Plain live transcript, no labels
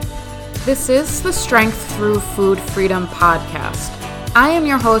This is the Strength Through Food Freedom podcast. I am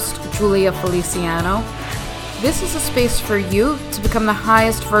your host, Julia Feliciano. This is a space for you to become the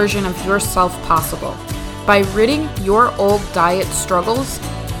highest version of yourself possible by ridding your old diet struggles,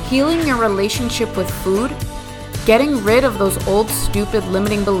 healing your relationship with food, getting rid of those old stupid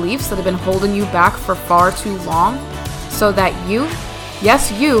limiting beliefs that have been holding you back for far too long, so that you,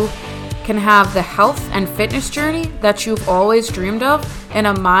 yes you, can have the health and fitness journey that you've always dreamed of in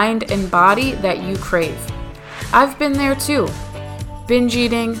a mind and body that you crave. I've been there too. Binge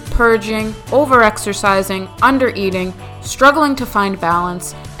eating, purging, over-exercising, under-eating, struggling to find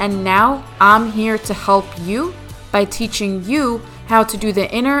balance, and now I'm here to help you by teaching you how to do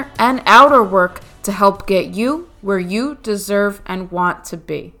the inner and outer work to help get you where you deserve and want to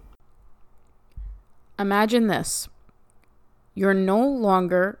be. Imagine this. You're no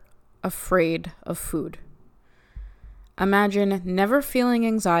longer afraid of food. Imagine never feeling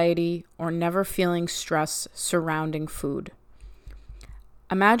anxiety or never feeling stress surrounding food.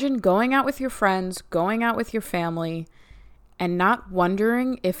 Imagine going out with your friends, going out with your family, and not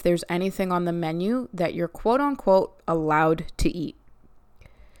wondering if there's anything on the menu that you're quote unquote allowed to eat.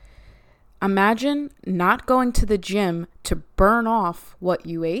 Imagine not going to the gym to burn off what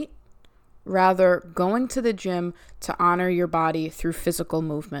you ate, rather going to the gym to honor your body through physical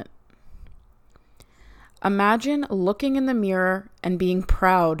movement. Imagine looking in the mirror and being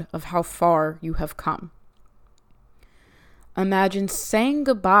proud of how far you have come. Imagine saying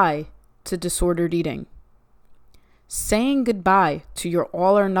goodbye to disordered eating. Saying goodbye to your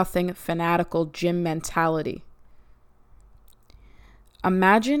all or nothing fanatical gym mentality.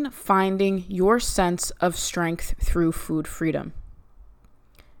 Imagine finding your sense of strength through food freedom.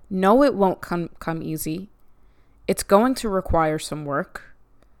 No, it won't come easy. It's going to require some work.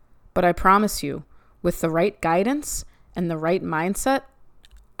 But I promise you, with the right guidance and the right mindset,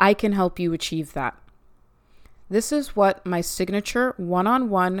 I can help you achieve that. This is what my signature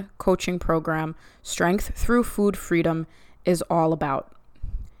one-on-one coaching program, Strength Through Food Freedom, is all about.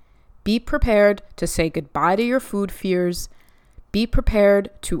 Be prepared to say goodbye to your food fears. Be prepared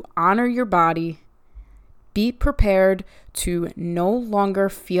to honor your body. Be prepared to no longer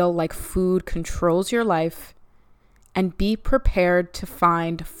feel like food controls your life. And be prepared to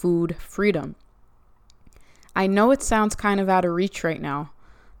find food freedom. I know it sounds kind of out of reach right now,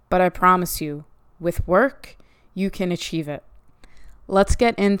 but I promise you, with work, you can achieve it. Let's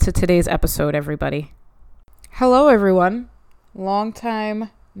get into today's episode, everybody. Hello, everyone. Long time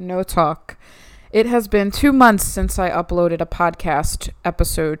no talk. It has been 2 months since I uploaded a podcast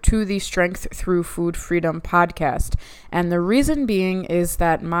episode to the Strength Through Food Freedom podcast. And the reason being is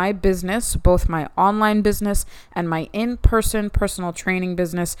that my business, both my online business and my in-person personal training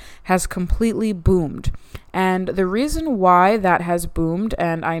business, has completely boomed. And the reason why that has boomed,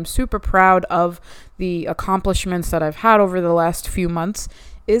 and I'm super proud of the accomplishments that I've had over the last few months,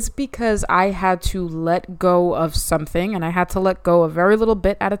 is because I had to let go of something, and I had to let go a very little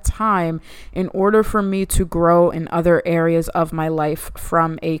bit at a time in order for me to grow in other areas of my life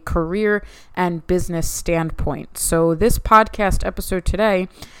from a career and business standpoint. So this podcast episode today,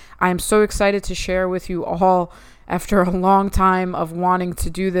 I'm so excited to share with you all. After a long time of wanting to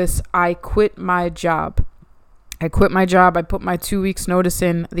do this, I quit my job. I put my 2 weeks notice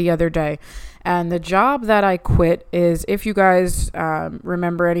in the other day. And the job that I quit is, if you guys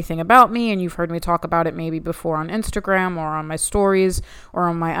remember anything about me, and you've heard me talk about it maybe before on Instagram or on my stories or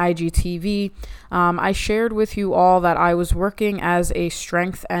on my IGTV, I shared with you all that I was working as a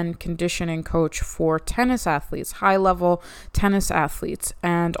strength and conditioning coach for tennis athletes, high-level tennis athletes.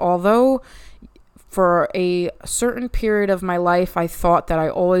 And although for a certain period of my life, I thought that I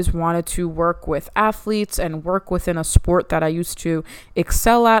always wanted to work with athletes and work within a sport that I used to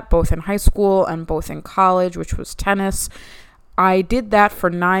excel at, both in high school and both in college, which was tennis. I did that for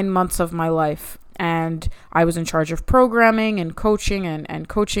 9 months of my life, and I was in charge of programming and coaching and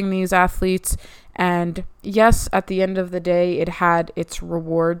coaching these athletes. And yes, at the end of the day, it had its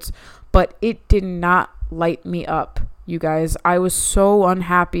rewards, but it did not light me up. You guys, I was so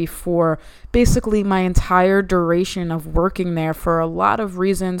unhappy for basically my entire duration of working there for a lot of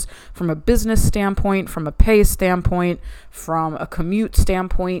reasons, from a business standpoint, from a pay standpoint, from a commute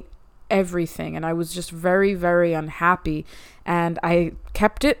standpoint, everything. And I was just very, very unhappy. And I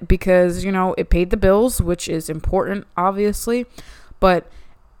kept it because, it paid the bills, which is important, obviously. But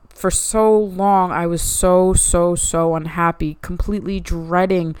for so long, I was so unhappy, completely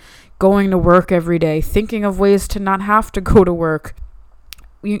dreading going to work every day, thinking of ways to not have to go to work.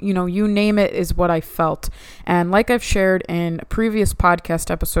 You name it is what I felt. And like I've shared in previous podcast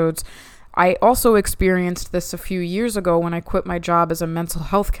episodes, I also experienced this a few years ago when I quit my job as a mental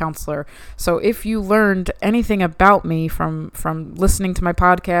health counselor. So if you learned anything about me from listening to my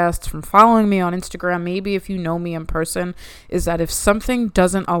podcasts, from following me on Instagram, maybe if you know me in person, is that if something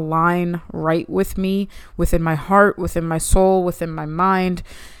doesn't align right with me, within my heart, within my soul, within my mind,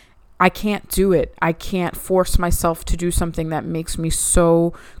 I can't do it. I can't force myself to do something that makes me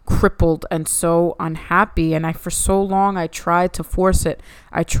so crippled and so unhappy. And for so long, I tried to force it.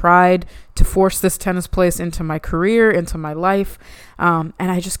 I tried to force this tennis place into my career, into my life. And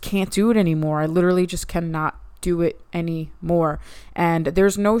I just can't do it anymore. I literally just cannot do it anymore. And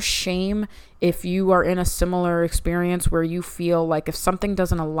there's no shame if you are in a similar experience where you feel like if something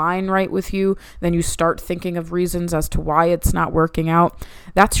doesn't align right with you, then you start thinking of reasons as to why it's not working out.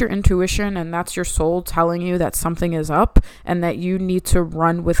 That's your intuition, and that's your soul telling you that something is up and that you need to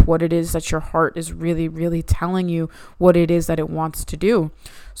run with what it is that your heart is really, really telling you what it is that it wants to do.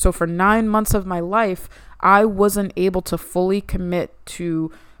 So for 9 months of my life, I wasn't able to fully commit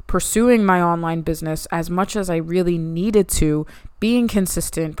to pursuing my online business as much as I really needed to, being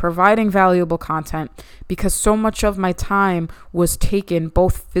consistent, providing valuable content, because so much of my time was taken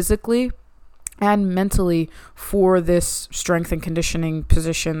both physically and mentally for this strength and conditioning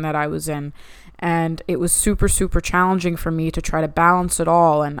position that I was in. And it was super, super challenging for me to try to balance it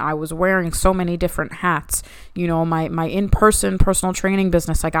all. And I was wearing so many different hats. You know, my in-person personal training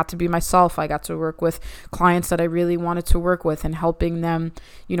business, I got to be myself. I got to work with clients that I really wanted to work with and helping them,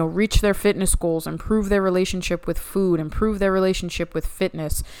 you know, reach their fitness goals, improve their relationship with food, improve their relationship with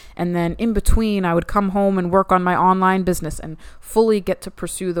fitness. And then in between, I would come home and work on my online business and fully get to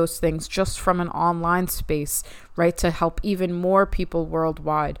pursue those things just from an online space, right? To help even more people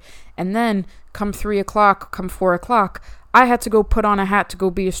worldwide. And then come 3 o'clock, come 4 o'clock, I had to go put on a hat to go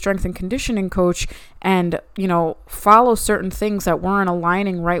be a strength and conditioning coach and, you know, follow certain things that weren't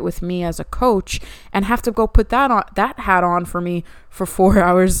aligning right with me as a coach, and have to go put that hat on for me for 4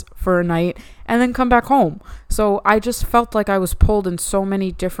 hours for a night and then come back home. So I just felt like I was pulled in so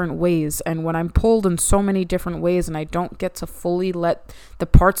many different ways. And when I'm pulled in so many different ways and I don't get to fully let the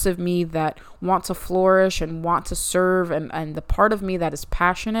parts of me that want to flourish and want to serve and the part of me that is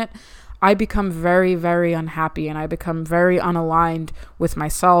passionate, I become very, very unhappy, and I become very unaligned with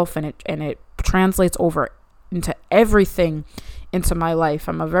myself, and it translates over into everything into my life.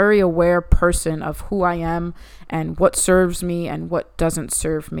 I'm a very aware person of who I am and what serves me and what doesn't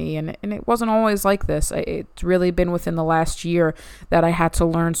serve me. And it wasn't always like this. It's really been within the last year that I had to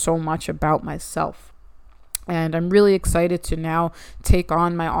learn so much about myself. And I'm really excited to now take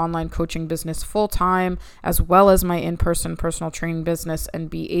on my online coaching business full time, as well as my in-person personal training business,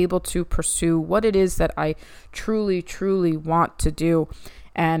 and be able to pursue what it is that I truly, truly want to do.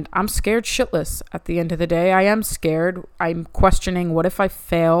 And I'm scared shitless at the end of the day. I am scared. I'm questioning, what if I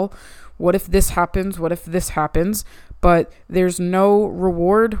fail? What if this happens? What if this happens? But there's no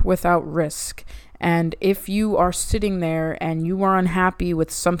reward without risk. And if you are sitting there and you are unhappy with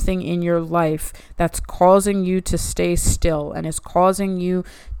something in your life that's causing you to stay still and is causing you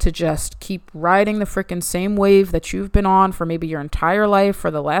to just keep riding the freaking same wave that you've been on for maybe your entire life, for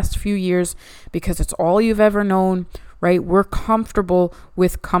the last few years, because it's all you've ever known, right? We're comfortable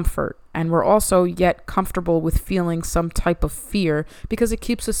with comfort, and we're also yet comfortable with feeling some type of fear because it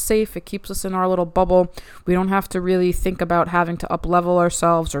keeps us safe. It keeps us in our little bubble. We don't have to really think about having to up-level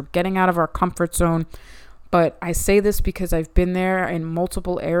ourselves or getting out of our comfort zone. But I say this because I've been there in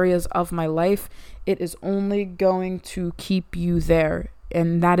multiple areas of my life. It is only going to keep you there,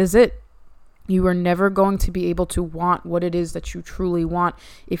 and that is it. You are never going to be able to want what it is that you truly want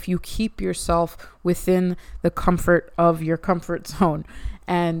if you keep yourself within the comfort of your comfort zone.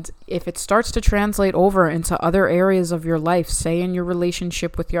 And if it starts to translate over into other areas of your life, say in your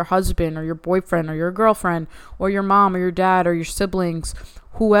relationship with your husband or your boyfriend or your girlfriend or your mom or your dad or your siblings,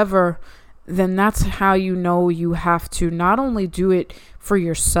 whoever, then that's how you know you have to not only do it for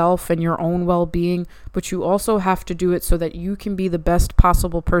yourself and your own well-being, but you also have to do it so that you can be the best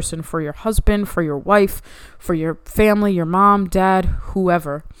possible person for your husband, for your wife, for your family, your mom, dad,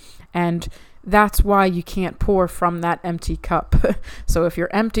 whoever. And that's why you can't pour from that empty cup. So if you're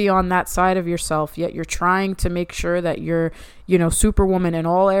empty on that side of yourself, yet you're trying to make sure that you're, superwoman in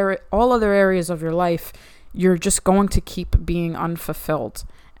all other areas of your life, you're just going to keep being unfulfilled.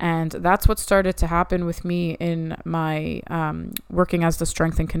 And that's what started to happen with me in my working as the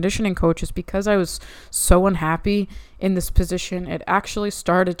strength and conditioning coach, is because I was so unhappy in this position. It actually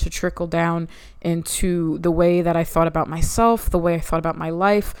started to trickle down into the way that I thought about myself, the way I thought about my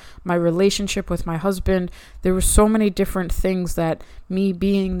life, my relationship with my husband. There were so many different things that me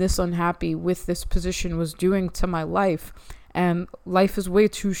being this unhappy with this position was doing to my life. And life is way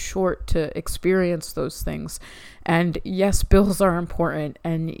too short to experience those things. And yes, bills are important.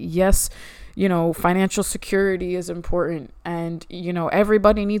 And yes, financial security is important. And,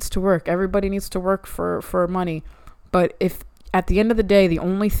 everybody needs to work. Everybody needs to work for money. But if at the end of the day, the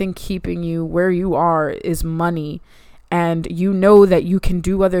only thing keeping you where you are is money, and that you can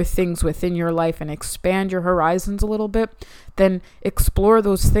do other things within your life and expand your horizons a little bit, then explore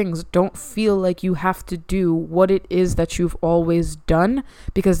those things. Don't feel like you have to do what it is that you've always done,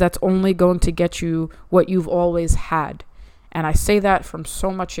 because that's only going to get you what you've always had. And I say that from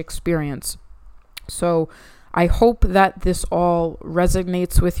so much experience. So I hope that this all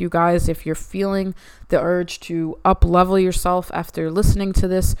resonates with you guys. If you're feeling the urge to up-level yourself after listening to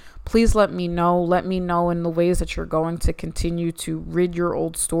this, please let me know. Let me know in the ways that you're going to continue to rid your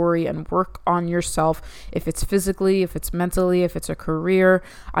old story and work on yourself. If it's physically, if it's mentally, if it's a career.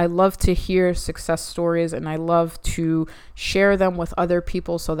 I love to hear success stories, and I love to share them with other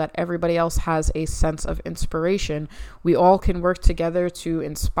people so that everybody else has a sense of inspiration. We all can work together to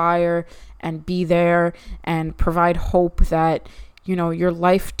inspire and be there and provide hope that, your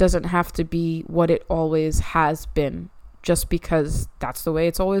life doesn't have to be what it always has been just because that's the way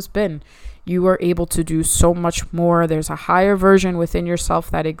it's always been. You are able to do so much more. There's a higher version within yourself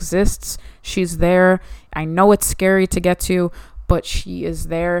that exists. She's there. I know it's scary to get to, but she is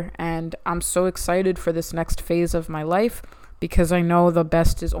there. And I'm so excited for this next phase of my life, because I know the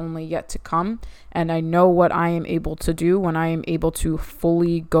best is only yet to come. And I know what I am able to do when I am able to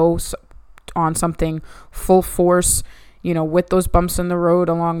fully go on something full force, with those bumps in the road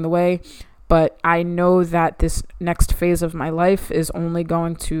along the way. But I know that this next phase of my life is only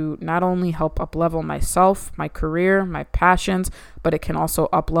going to not only help up-level myself, my career, my passions, but it can also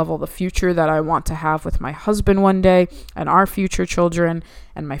up-level the future that I want to have with my husband one day, and our future children,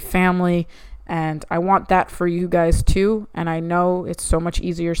 and my family. And I want that for you guys too. And I know it's so much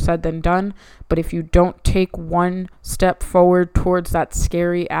easier said than done, but if you don't take one step forward towards that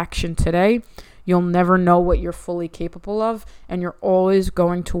scary action today, you'll never know what you're fully capable of, and you're always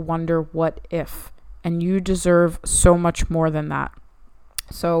going to wonder what if. And you deserve so much more than that.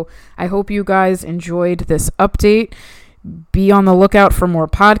 So I hope you guys enjoyed this update. Be on the lookout for more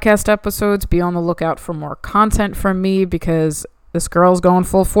podcast episodes. Be on the lookout for more content from me, because this girl's going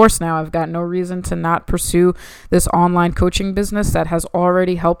full force now. I've got no reason to not pursue this online coaching business that has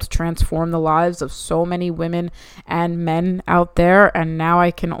already helped transform the lives of so many women and men out there. And now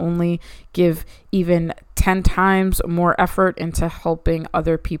I can only give even 10 times more effort into helping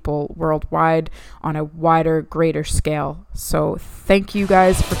other people worldwide on a wider, greater scale. So thank you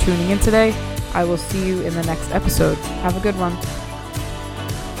guys for tuning in today. I will see you in the next episode. Have a good one.